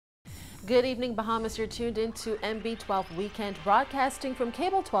Good evening, Bahamas. You're tuned into NB12 Weekend, broadcasting from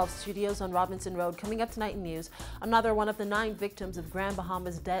Cable 12 Studios on Robinson Road. Coming up tonight in news, another one of the 9 victims of Grand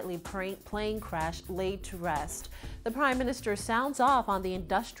Bahama's deadly plane crash laid to rest. The Prime Minister sounds off on the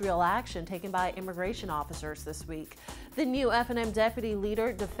industrial action taken by immigration officers this week. The new F&M deputy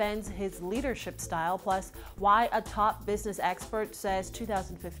leader defends his leadership style, plus why a top business expert says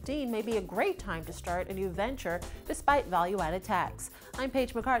 2015 may be a great time to start a new venture despite value-added tax. I'm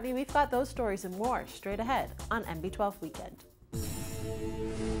Paige McCartney. We've got those stories and more straight ahead on NB12 Weekend.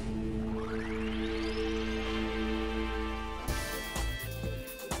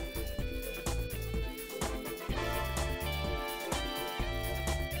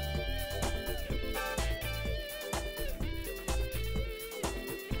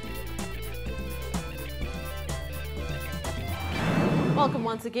 Welcome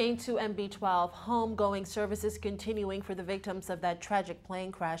once again to NB12. Homegoing services continuing for the victims of that tragic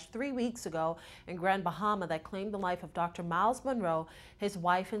plane crash 3 weeks ago in Grand Bahama that claimed the life of Dr. Myles Munroe, his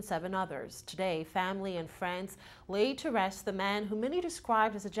wife, and 7 others. Today, family and friends laid to rest the man who many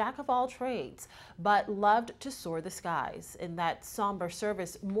described as a jack of all trades, but loved to soar the skies. In that somber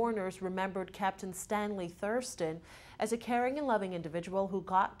service, mourners remembered Captain Stanley Thurston as a caring and loving individual who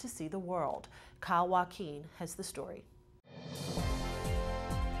got to see the world. Kyle Joaquin has the story.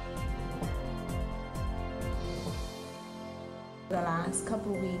 The last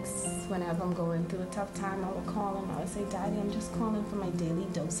couple of weeks, whenever I'm going through a tough time, I would call him. I would say, Daddy, I'm just calling for my daily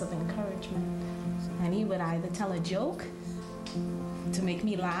dose of encouragement. And he would either tell a joke to make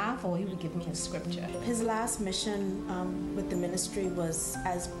me laugh, or he would give me a scripture. His last mission with the ministry was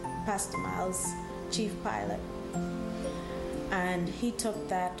as Pastor Myles' chief pilot. And he took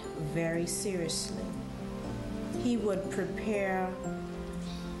that very seriously. He would prepare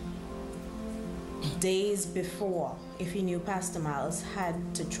days before if he knew Pastor Myles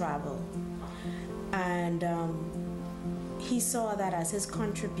had to travel. And he saw that as his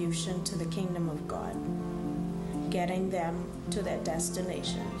contribution to the kingdom of God, getting them to their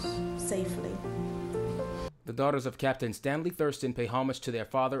destinations safely. The daughters of Captain Stanley Thurston pay homage to their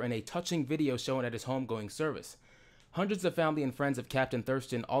father in a touching video shown at his homegoing service. Hundreds of family and friends of Captain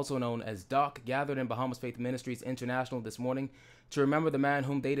Thurston, also known as Doc, gathered in Bahamas Faith Ministries International this morning to remember the man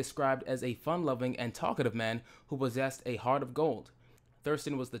whom they described as a fun-loving and talkative man who possessed a heart of gold.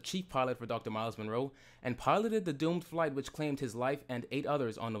 Thurston was the chief pilot for Dr. Myles Munroe and piloted the doomed flight which claimed his life and 8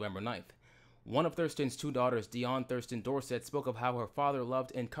 others on November 9th. One of Thurston's 2 daughters, Dion Thurston Dorset, spoke of how her father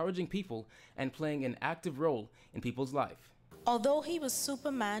loved encouraging people and playing an active role in people's life. Although he was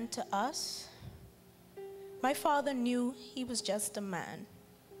Superman to us, my father knew he was just a man.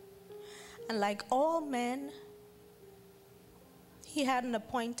 And like all men, he had an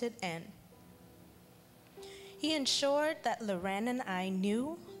appointed end. He ensured that Loren and I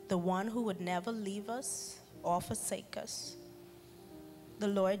knew the one who would never leave us or forsake us, the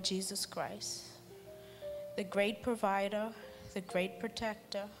Lord Jesus Christ, the great provider, the great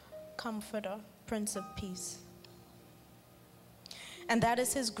protector, comforter, Prince of Peace. And that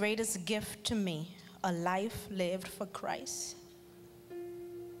is his greatest gift to me, a life lived for Christ.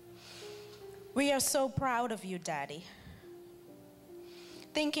 We are so proud of you, Daddy.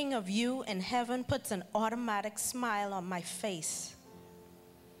 Thinking of you in heaven puts an automatic smile on my face.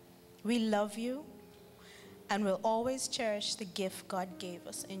 We love you and will always cherish the gift God gave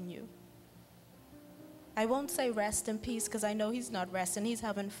us in you. I won't say rest in peace because I know he's not resting, he's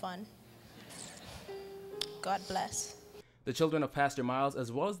having fun. God bless. The children of Pastor Myles,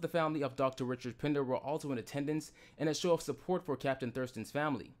 as well as the family of Dr. Richard Pinder, were also in attendance in a show of support for Captain Thurston's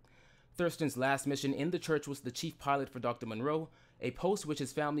family. Thurston's last mission in the church was the chief pilot for Dr. Munroe, a post which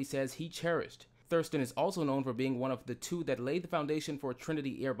his family says he cherished. Thurston is also known for being one of the 2 that laid the foundation for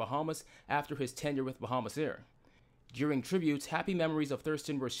Trinity Air Bahamas after his tenure with Bahamas Air. During tributes, happy memories of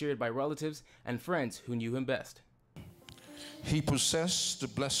Thurston were shared by relatives and friends who knew him best. He possessed the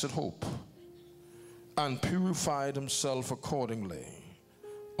blessed hope and purified himself accordingly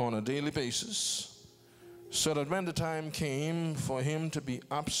on a daily basis, so that when the time came for him to be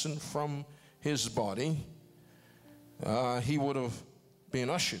absent from his body, he would have been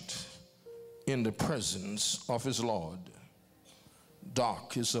ushered in the presence of his Lord.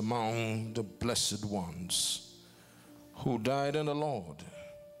 Doc is among the blessed ones who died in the Lord.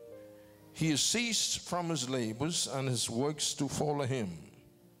 He has ceased from his labors and his works to follow him.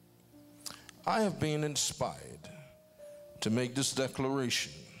 I have been inspired to make this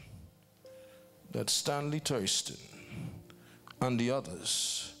declaration that Stanley Thurston and the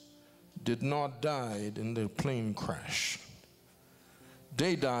others did not die in the plane crash.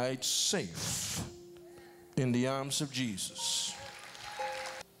 They died safe in the arms of Jesus.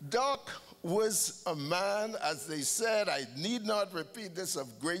 Doc was a man, as they said, I need not repeat this,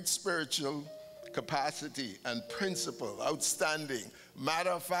 of great spiritual capacity and principle, outstanding. Matter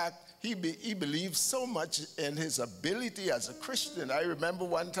of fact, he believed so much in his ability as a Christian. I remember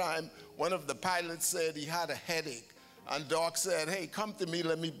one time, one of the pilots said he had a headache. And Doc said, hey, come to me,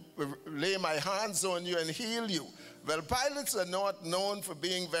 let me lay my hands on you and heal you. Well, pilots are not known for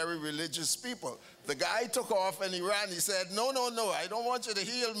being very religious people. The guy took off and he ran. He said, no, no, no, I don't want you to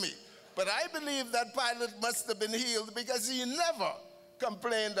heal me. But I believe that pilot must have been healed because he never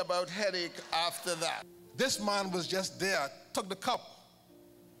complained about headache after that. This man was just there, took the cup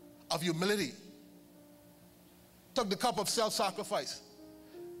of humility, took the cup of self-sacrifice,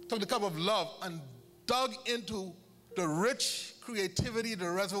 took the cup of love and dug into the rich creativity, the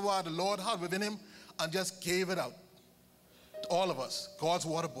reservoir the Lord had within him, and just gave it out to all of us, God's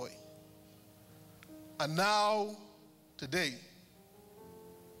water boy. And now, today,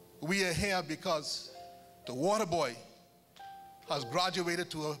 we are here because the water boy has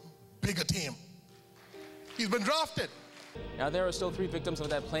graduated to a bigger team. He's been drafted. Now, there are still 3 victims of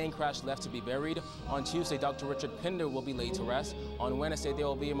that plane crash left to be buried. On Tuesday, Dr. Richard Pinder will be laid to rest. On Wednesday, there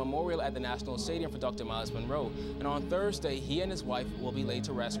will be a memorial at the National Stadium for Dr. Miles Monroe. And on Thursday, he and his wife will be laid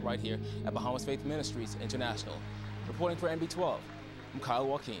to rest right here at Bahamas Faith Ministries International. Reporting for NB12, I'm Kyle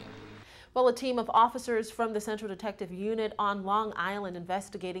Joaquin. Well, a team of officers from the Central Detective Unit on Long Island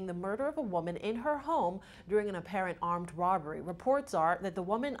investigating the murder of a woman in her home during an apparent armed robbery. Reports are that the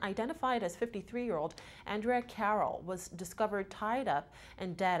woman, identified as 53-year-old Andrea Carroll, was discovered tied up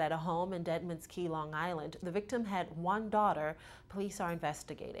and dead at a home in Deadman's Key, Long Island. The victim had 1 daughter. Police are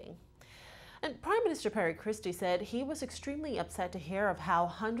investigating. And Prime Minister Perry Christie said he was extremely upset to hear of how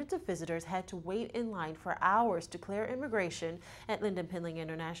hundreds of visitors had to wait in line for hours to clear immigration at Lynden Pinling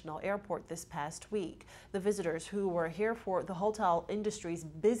International Airport this past week. The visitors, who were here for the hotel industry's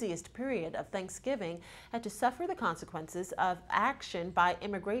busiest period of Thanksgiving, had to suffer the consequences of action by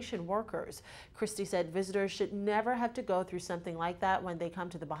immigration workers. Christie said visitors should never have to go through something like that when they come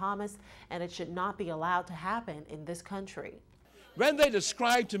to the Bahamas, and it should not be allowed to happen in this country. When they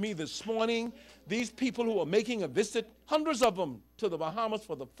described to me this morning these people who were making a visit, hundreds of them, to the Bahamas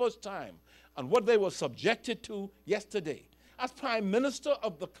for the first time, and what they were subjected to yesterday, as Prime Minister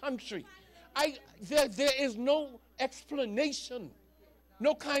of the country, there is no explanation,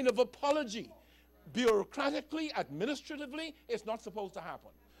 no kind of apology. Bureaucratically, administratively, it's not supposed to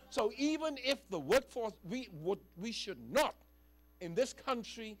happen. So even if the workforce, we should not, in this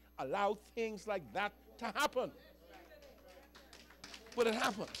country, allow things like that to happen. But it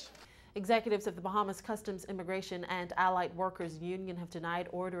happens. Executives of the Bahamas Customs, Immigration and Allied Workers Union have denied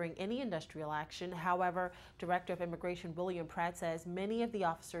ordering any industrial action. However, Director of Immigration William Pratt says many of the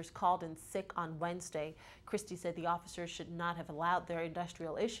officers called in sick on Wednesday. Christie said the officers should not have allowed their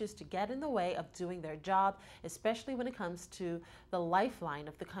industrial issues to get in the way of doing their job, especially when it comes to the lifeline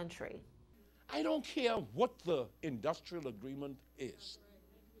of the country. I don't care what the industrial agreement is.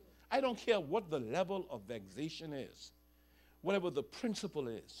 I don't care what the level of vexation is. Whatever the principle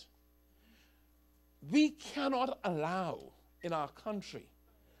is, we cannot allow in our country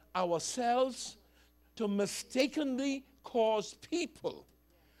ourselves to mistakenly cause people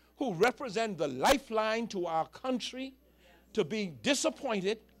who represent the lifeline to our country to be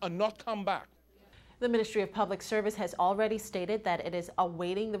disappointed and not come back. The Ministry of Public Service has already stated that it is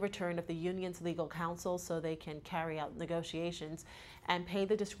awaiting the return of the union's legal counsel so they can carry out negotiations and pay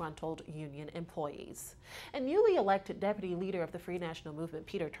the disgruntled union employees. A newly elected deputy leader of the Free National Movement,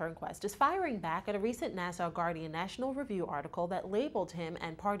 Peter Turnquest, is firing back at a recent Nassau Guardian National Review article that labeled him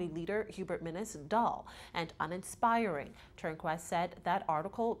and party leader Hubert Minnis dull and uninspiring. Turnquest said that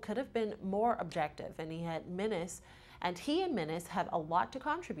article could have been more objective, and he and Minnis have a lot to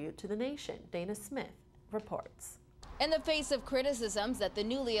contribute to the nation. Dana Smith reports. In the face of criticisms that the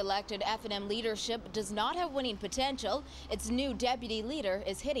newly elected F&M leadership does not have winning potential, its new deputy leader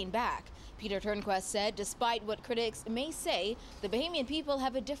is hitting back. Peter Turnquest said despite what critics may say, the Bahamian people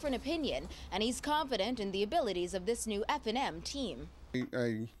have a different opinion, and he's confident in the abilities of this new F&M team.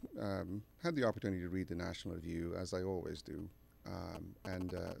 I had the opportunity to read the National Review, as I always do.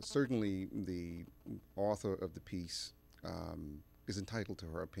 Certainly the author of the piece is entitled to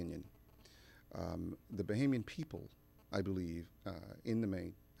her opinion. The Bahamian people, I believe, in the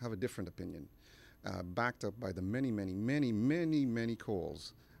main, have a different opinion, backed up by the many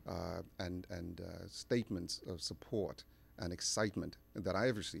calls and statements of support and excitement that I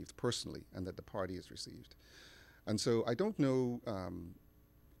have received personally and that the party has received. And so I don't know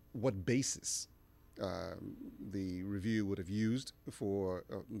what basis the review would have used for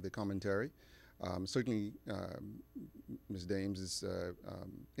the commentary. Certainly, Ms. Dames is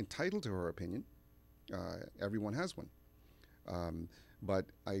entitled to her opinion. Everyone has one. But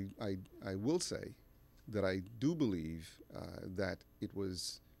I will say that I do believe that it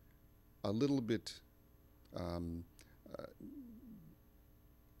was a little bit,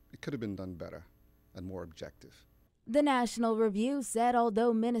 it could have been done better and more objective. The National Review said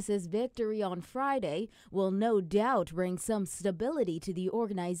although Minnis's victory on Friday will no doubt bring some stability to the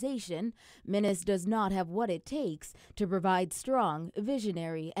organization, Minnis does not have what it takes to provide strong,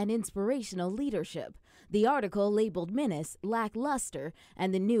 visionary, and inspirational leadership. The article labeled Minnis lackluster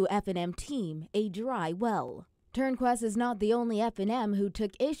and the new F&M team a dry well. Turnquest is not the only F&M who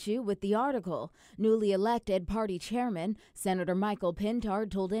took issue with the article. Newly elected party chairman, Senator Michael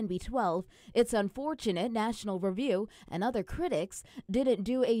Pintard, told NB12 it's unfortunate National Review and other critics didn't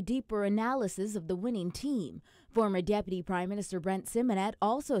do a deeper analysis of the winning team. Former Deputy Prime Minister Brent Simonet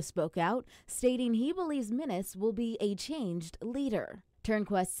also spoke out, stating he believes Minnis will be a changed leader.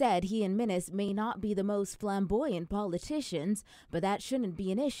 Turnquest said he and Minnis may not be the most flamboyant politicians, but that shouldn't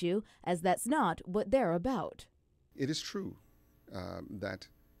be an issue, as that's not what they're about. It is true that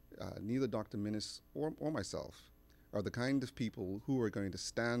neither Dr. Minnis or myself are the kind of people who are going to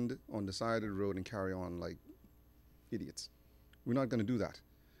stand on the side of the road and carry on like idiots. We're not going to do that.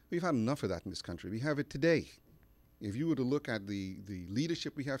 We've had enough of that in this country. We have it today. If you were to look at the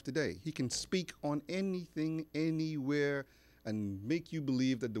leadership we have today, he can speak on anything, anywhere, and make you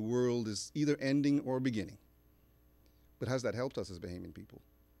believe that the world is either ending or beginning. But has that helped us as Bahamian people?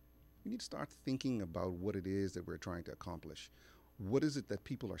 We need to start thinking about what it is that we're trying to accomplish. What is it that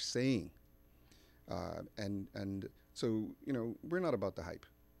people are saying? And so, you know, we're not about the hype.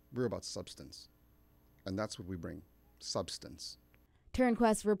 We're about substance. And that's what we bring, substance.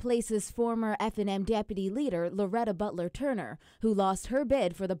 Turnquest replaces former F&M deputy leader Loretta Butler Turner, who lost her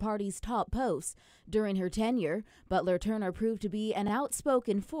bid for the party's top post. During her tenure, Butler Turner proved to be an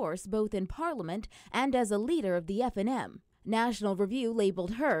outspoken force both in Parliament and as a leader of the F&M. National Review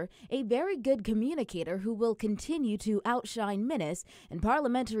labeled her a very good communicator who will continue to outshine Minnis in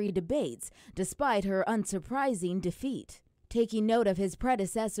parliamentary debates despite her unsurprising defeat. Taking note of his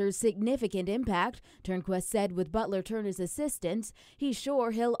predecessor's significant impact, Turnquest said with Butler Turner's assistance, he's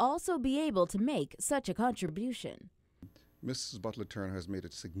sure he'll also be able to make such a contribution. Mrs. Butler Turner has made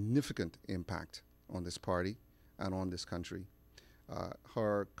a significant impact on this party and on this country.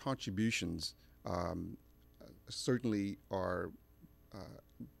 Her contributions certainly are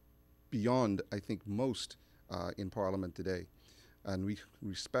beyond, I think, most in Parliament today. And we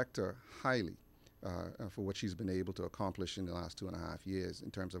respect her highly for what she's been able to accomplish in the last 2.5 years in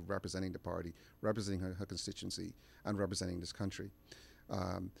terms of representing the party, representing her constituency, and representing this country.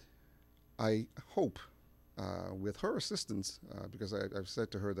 I hope, with her assistance, because I've said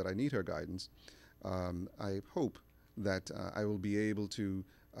to her that I need her guidance, I hope that I will be able to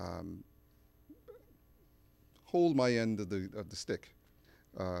hold my end of the stick,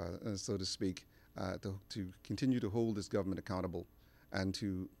 so to speak, to continue to hold this government accountable and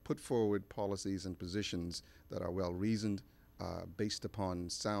to put forward policies and positions that are well reasoned, based upon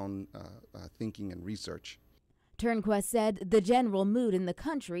sound thinking and research. Turnquest said the general mood in the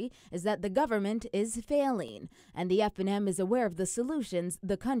country is that the government is failing, and the F&M is aware of the solutions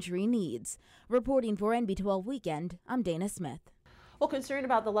the country needs. Reporting for NB12 Weekend, I'm Dana Smith. Well, concern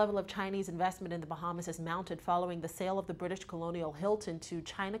about the level of Chinese investment in the Bahamas has mounted following the sale of the British colonial Hilton to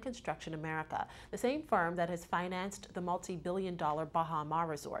China Construction America, the same firm that has financed the multi-billion-dollar Baha Mar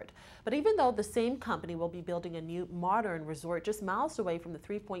resort. But even though the same company will be building a new modern resort just miles away from the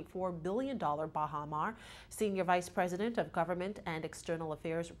 $3.4 billion Baha Mar, Senior Vice President of Government and External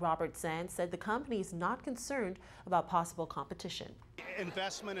Affairs Robert Sands said the company is not concerned about possible competition.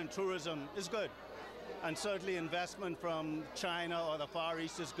 Investment in tourism is good. And certainly investment from China or the Far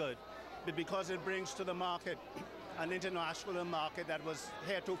East is good, but because it brings to the market an international market that was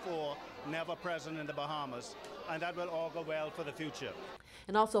heretofore never present in the Bahamas, and that will augur well for the future.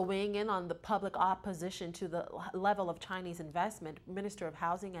 And also weighing in on the public opposition to the level of Chinese investment, Minister of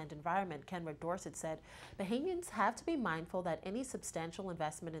Housing and Environment Kenrick Dorset said Bahamians have to be mindful that any substantial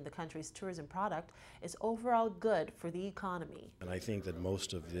investment in the country's tourism product is overall good for the economy. And I think that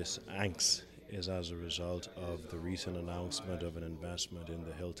most of this angst is as a result of the recent announcement of an investment in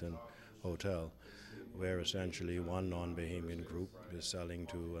the Hilton Hotel, where essentially one non-Bahamian group is selling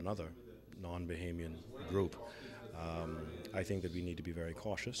to another non-Bahamian group. I think that we need to be very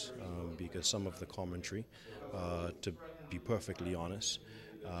cautious because some of the commentary, to be perfectly honest,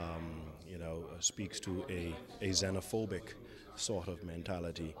 speaks to a xenophobic sort of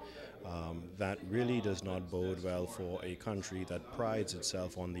mentality. That really does not bode well for a country that prides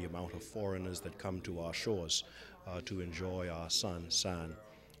itself on the amount of foreigners that come to our shores to enjoy our sun, sand,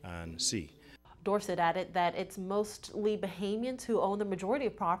 and sea. Dorset added that it's mostly Bahamians who own the majority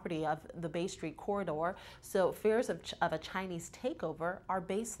of property of the Bay Street corridor, so fears of a Chinese takeover are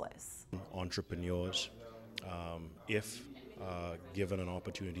baseless. Entrepreneurs, if given an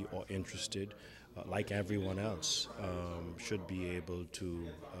opportunity or interested, like everyone else, should be able to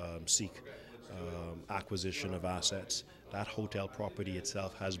seek acquisition of assets. That hotel property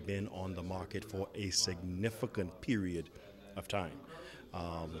itself has been on the market for a significant period of time.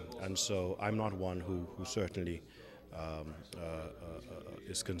 And so I'm not one who certainly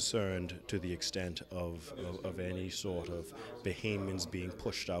is concerned to the extent of any sort of Bahamians being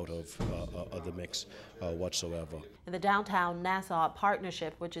pushed out of the mix whatsoever. And the Downtown Nassau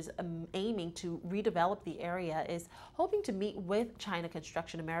Partnership, which is aiming to redevelop the area, is hoping to meet with China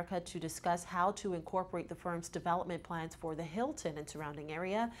Construction America to discuss how to incorporate the firm's development plans for the Hilton and surrounding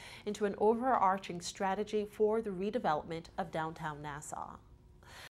area into an overarching strategy for the redevelopment of downtown Nassau.